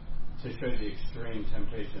said, to show the extreme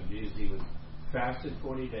temptation of Jesus, he was fasted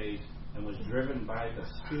 40 days and was driven by the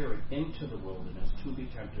Spirit into the wilderness to be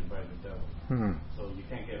tempted by the devil. So you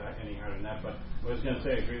can't get any harder than that. But I was going to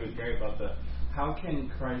say, I agree with Gary about how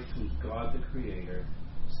can Christ, who's God the Creator,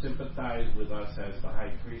 sympathize with us as the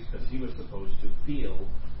high priest because he was supposed to feel.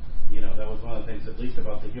 That was one of the things, at least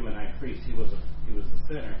about the human high priest. He was a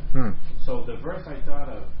sinner. So the verse I thought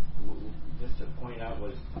of, just to point out,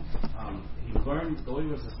 was he learned, though he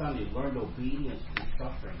was the son, he learned obedience through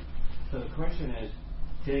suffering. So the question is,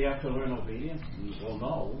 did he have to learn obedience? Well,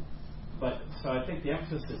 no. But so I think the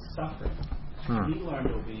emphasis is suffering. He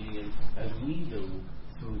learned obedience as we do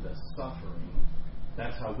through the suffering.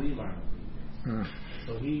 That's how we learn obedience.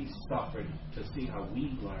 So he suffered to see how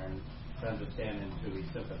we learn to understand and to be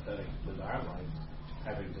sympathetic with our lives,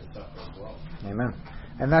 having to suffer as well. Amen.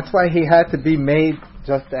 And that's why he had to be made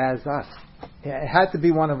just as us. It had to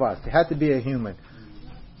be one of us. It had to be a human,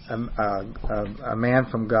 a man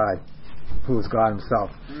from God, who is God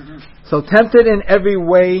himself. So tempted in every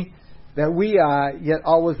way that we are, yet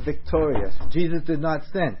always victorious. Jesus did not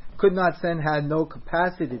sin, could not sin, had no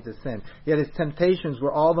capacity to sin. Yet his temptations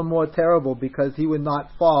were all the more terrible because he would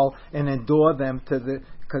not fall and endure them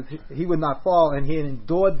because he would not fall and he had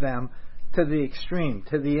endured them to the extreme,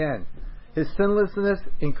 to the end. His sinlessness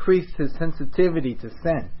increased his sensitivity to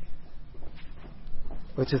sin,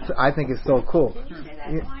 which is, I think, is so cool.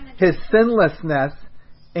 His sinlessness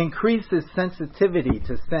increased his sensitivity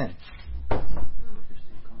to sin.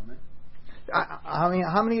 I mean,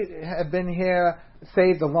 how many have been here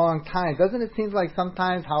saved a long time? Doesn't it seem like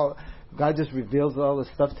sometimes how God just reveals all this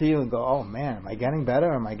stuff to you and go, oh man, am I getting better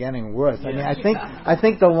or am I getting worse? I mean, I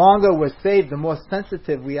think the longer we're saved, the more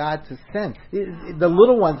sensitive we are to sin. The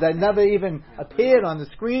little ones that never even appeared on the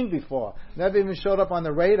screen before, never even showed up on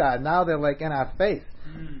the radar, now they're like in our face.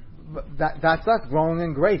 That's us growing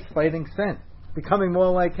in grace, fighting sin, becoming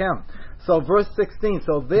more like Him. So verse 16,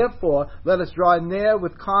 so therefore let us draw near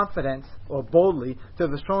with confidence or boldly to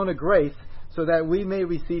the throne of grace so that we may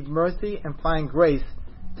receive mercy and find grace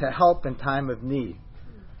to help in time of need.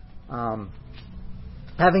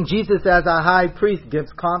 Having Jesus as our high priest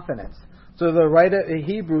gives confidence. So the writer of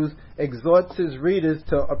Hebrews exhorts his readers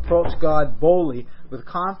to approach God boldly with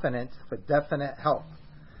confidence for definite help.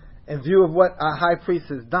 In view of what our high priest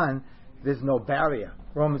has done, there's no barrier.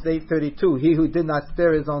 Romans 8:32, he who did not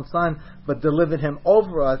spare his own son, but delivered him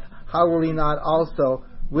over us, how will he not also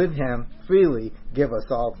with him freely give us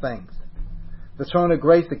all things? The throne of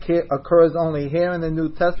grace occurs only here in the New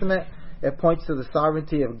Testament. It points to the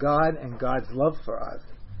sovereignty of God and God's love for us.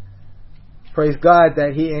 Praise God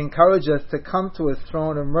that He encouraged us to come to His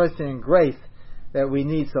throne of mercy and grace that we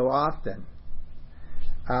need so often.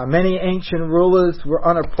 Many ancient rulers were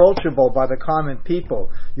unapproachable by the common people.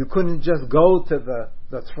 You couldn't just go to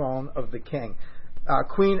the throne of the king.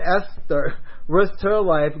 Queen Esther risked her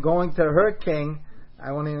life going to her king,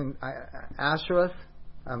 Ahasuerus.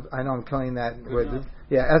 I know I'm killing that word.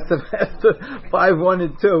 Yeah, Esther 5:1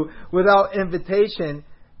 and 2, without invitation,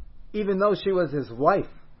 even though she was his wife.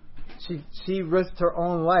 She risked her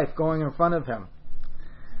own life going in front of him.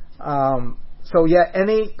 So yet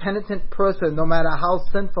any penitent person, no matter how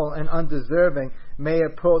sinful and undeserving, may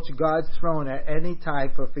approach God's throne at any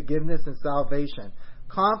time for forgiveness and salvation,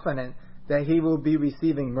 confident that he will be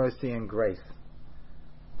receiving mercy and grace.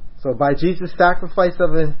 So by Jesus' sacrifice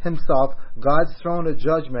of himself, God's throne of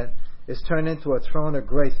judgment is turned into a throne of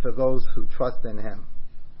grace for those who trust in Him.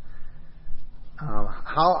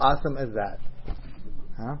 How awesome is that?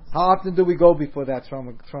 Huh? How often do we go before that throne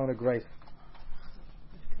of grace?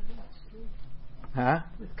 Huh?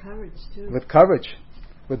 With courage, too. With courage.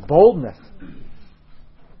 With boldness.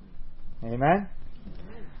 Amen?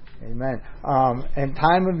 Amen. In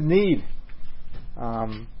time of need,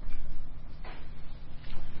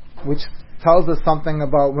 which tells us something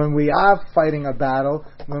about when we are fighting a battle,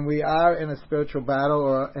 when we are in a spiritual battle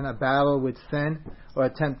or in a battle with sin or a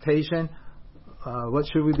temptation, what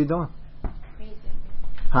should we be doing? Praising.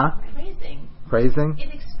 Huh? Praising. Praising?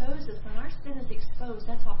 It exposes. When our sin is exposed,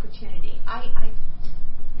 that's opportunity. I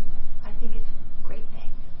think it's a great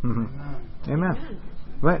thing. Mm-hmm. Amen.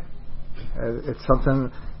 Right. It's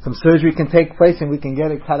something, some surgery can take place and we can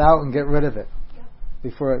get it cut out and get rid of it. Yep.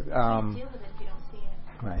 Before it, deal with it if you don't see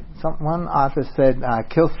it. Right. One author said,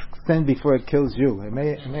 kill sin before it kills you.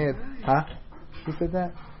 Huh? Who said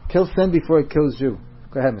that? Kill sin before it kills you.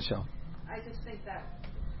 Go ahead, Michelle. I just think that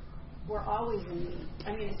we're always in need.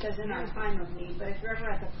 I mean, it says in our time of need, but if you're ever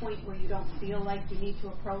at the point where you don't feel like you need to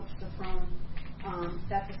approach the throne,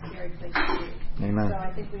 that's a scary place to be. Amen. So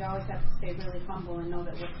I think we always have to stay really humble and know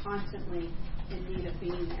that we're constantly in need of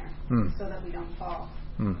being there so that we don't fall.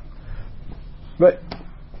 But,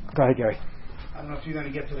 go ahead, Gary. I don't know if you're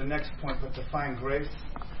going to get to the next point, but to find grace.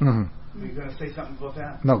 Mm-hmm. Are you going to say something about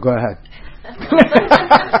that? No, go ahead.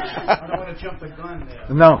 I don't want to jump the gun there.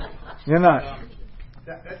 No, you're not.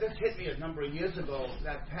 That just hit me a number of years ago.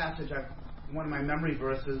 That passage, one of my memory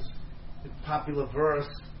verses, a popular verse,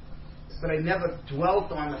 but I never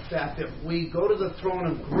dwelt on the fact that we go to the throne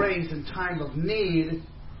of grace in time of need,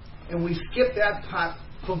 and we skip that part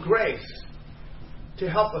for grace to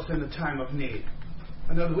help us in the time of need.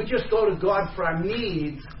 In other words, we just go to God for our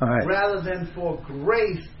needs rather than for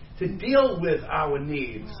grace to deal with our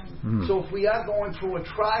needs. So if we are going through a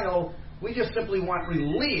trial, we just simply want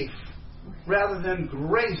relief rather than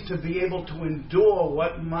grace to be able to endure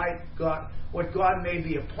what God may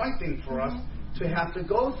be appointing for us to have to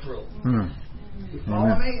go through. You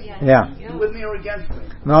follow me? Yeah. You with me or against me?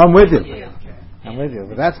 No, I'm with you. Okay. I'm with you.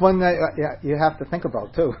 But that's one that you have to think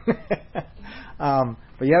about too. But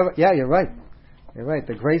you're right. You're right.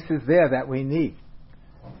 The grace is there that we need.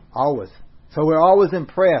 Always. So we're always in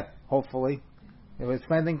prayer, hopefully. We're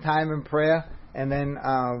spending time in prayer. And then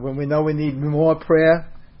when we know we need more prayer,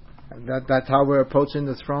 that's how we're approaching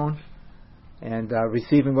the throne and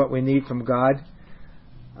receiving what we need from God.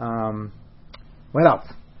 What else?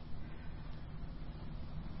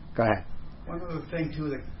 Go ahead. One other thing, too,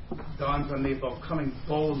 that dawns on me about coming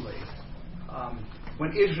boldly.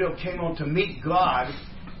 When Israel came out to meet God,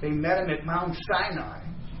 they met Him at Mount Sinai.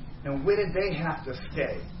 And where did they have to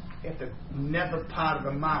stay? At the nether part of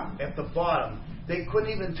the mount, at the bottom. They couldn't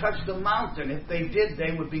even touch the mountain. If they did,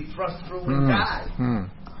 they would be thrust through and die.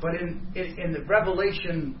 But in the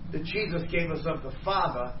revelation that Jesus gave us of the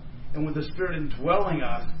Father, and with the Spirit indwelling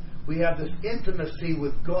us, we have this intimacy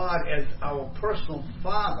with God as our personal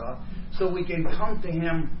Father, so we can come to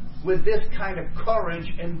Him with this kind of courage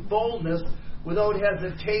and boldness without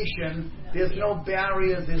hesitation. There's no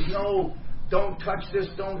barriers. There's no, don't touch this,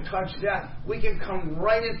 don't touch that. We can come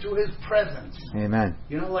right into His presence. Amen.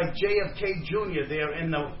 You know, like JFK Jr. there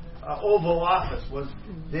in the Oval Office was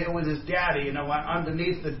there with his daddy,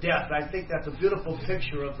 underneath the desk. I think that's a beautiful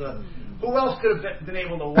picture of the... Who else could have been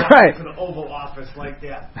able to walk into the Oval Office like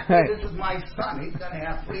that? Hey, this is my son. He's going to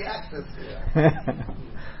have free access here.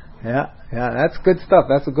 Yeah, that's good stuff.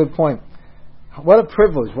 That's a good point. What a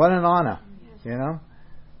privilege. What an honor. You know?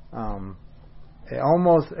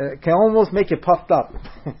 It can almost make you puffed up,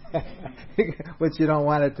 which you don't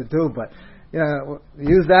want it to do, but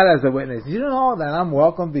use that as a witness. You know that I'm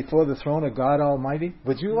welcome before the throne of God Almighty?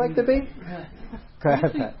 Would you like to be?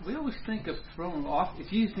 We always think of throne.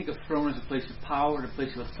 If you think of throne as a place of power, a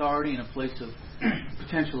place of authority, and a place of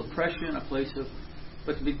potential oppression,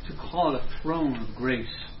 but to call it a throne of grace.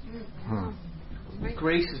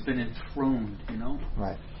 Grace has been enthroned.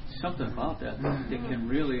 Right. Something about that can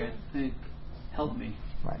really, I think, help me.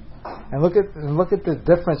 Right. And look at the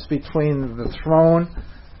difference between the throne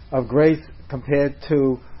of grace compared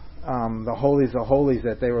to the holies of holies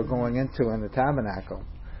that they were going into in the tabernacle.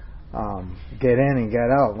 Get in and get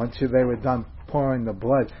out. Once they were done pouring the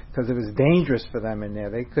blood, because it was dangerous for them in there.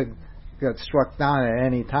 They could get struck down at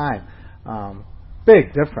any time.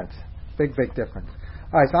 Big difference. Big difference.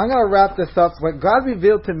 All right, so I'm going to wrap this up. What God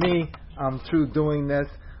revealed to me through doing this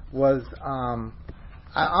was,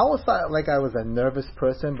 I always thought like I was a nervous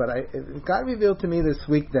person, but God revealed to me this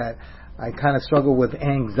week that I kind of struggle with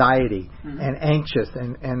anxiety and anxious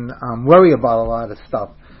and worry about a lot of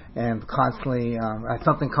stuff. And constantly, if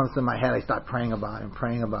something comes to my head, I start praying about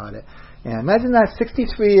it. And imagine that,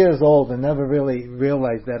 63 years old, and never really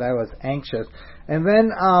realized that I was anxious. And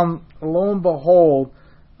then, lo and behold,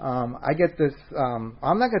 I get this. I'm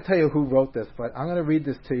not going to tell you who wrote this, but I'm going to read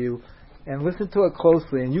this to you, and listen to it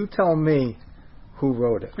closely, and you tell me who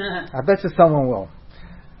wrote it. I bet you someone will.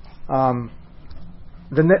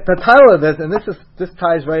 The title of this, and this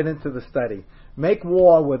ties right into the study: Make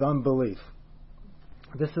War with Unbelief.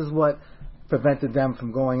 This is what prevented them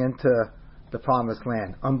from going into the promised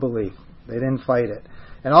land. Unbelief. They didn't fight it.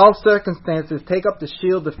 In all circumstances, take up the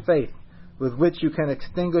shield of faith, with which you can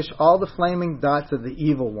extinguish all the flaming darts of the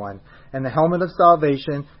evil one, and the helmet of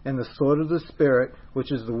salvation, and the sword of the Spirit,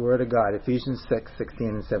 which is the Word of God. Ephesians 6:16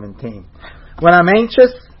 and 17. When I'm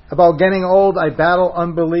anxious about getting old, I battle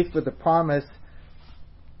unbelief with the promise,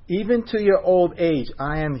 even to your old age,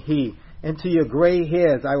 I am He. Into your gray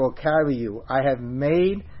hairs I will carry you. I have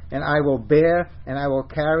made, and I will bear, and I will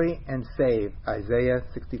carry and save. Isaiah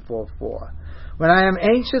 64:4. When I am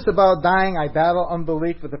anxious about dying, I battle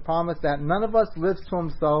unbelief with the promise that none of us lives to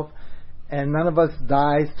himself, and none of us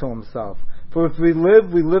dies to himself. For if we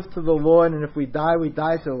live, we live to the Lord, and if we die, we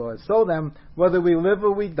die to the Lord. So then, whether we live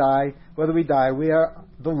or we die, we are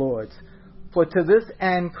the Lord's. For to this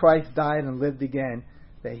end Christ died and lived again,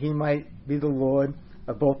 that He might be the Lord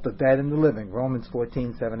of both the dead and the living. Romans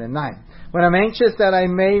 14:7 and 9. When I'm anxious that I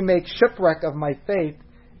may make shipwreck of my faith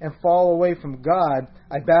and fall away from God.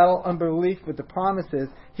 I battle unbelief with the promises.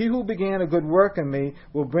 He who began a good work in me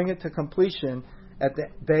will bring it to completion at the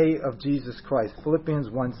day of Jesus Christ. Philippians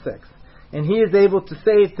 1:6. And he is able to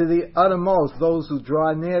save to the uttermost those who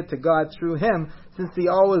draw near to God through him, since he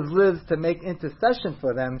always lives to make intercession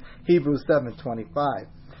for them. Hebrews 7:25.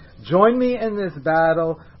 Join me in this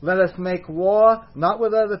battle. Let us make war, not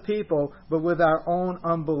with other people, but with our own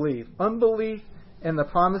unbelief. Unbelief in the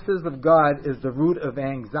promises of God is the root of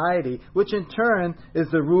anxiety, which in turn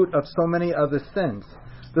is the root of so many other sins.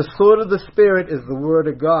 The sword of the Spirit is the Word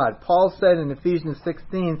of God. Paul said in Ephesians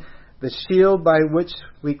 16, the shield by which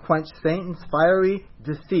we quench Satan's fiery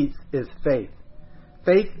deceits is faith.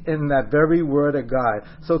 Faith in that very Word of God.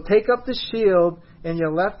 So take up the shield in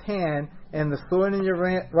your left hand and the sword in your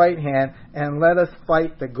right hand, and let us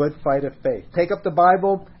fight the good fight of faith. Take up the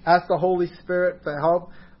Bible, ask the Holy Spirit for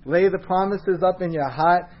help, lay the promises up in your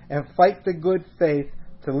heart, and fight the good faith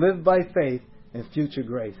to live by faith in future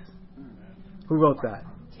grace. Who wrote that?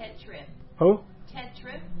 Ted Tripp. Who? Ted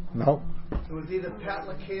Tripp? No. It was either Pat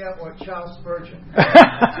LaKea or Charles Spurgeon.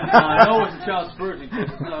 I know it's Charles Spurgeon because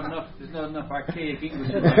there's not enough archaic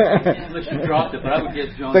English unless you dropped it, but I would guess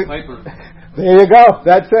John Piper. There you go.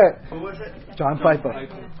 That's it. Who was it? John Piper.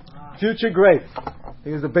 Future grace.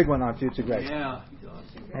 He was a big one on future grace. Yeah.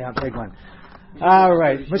 Yeah, big one. All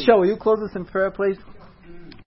right. Michelle, will you close us in prayer, please?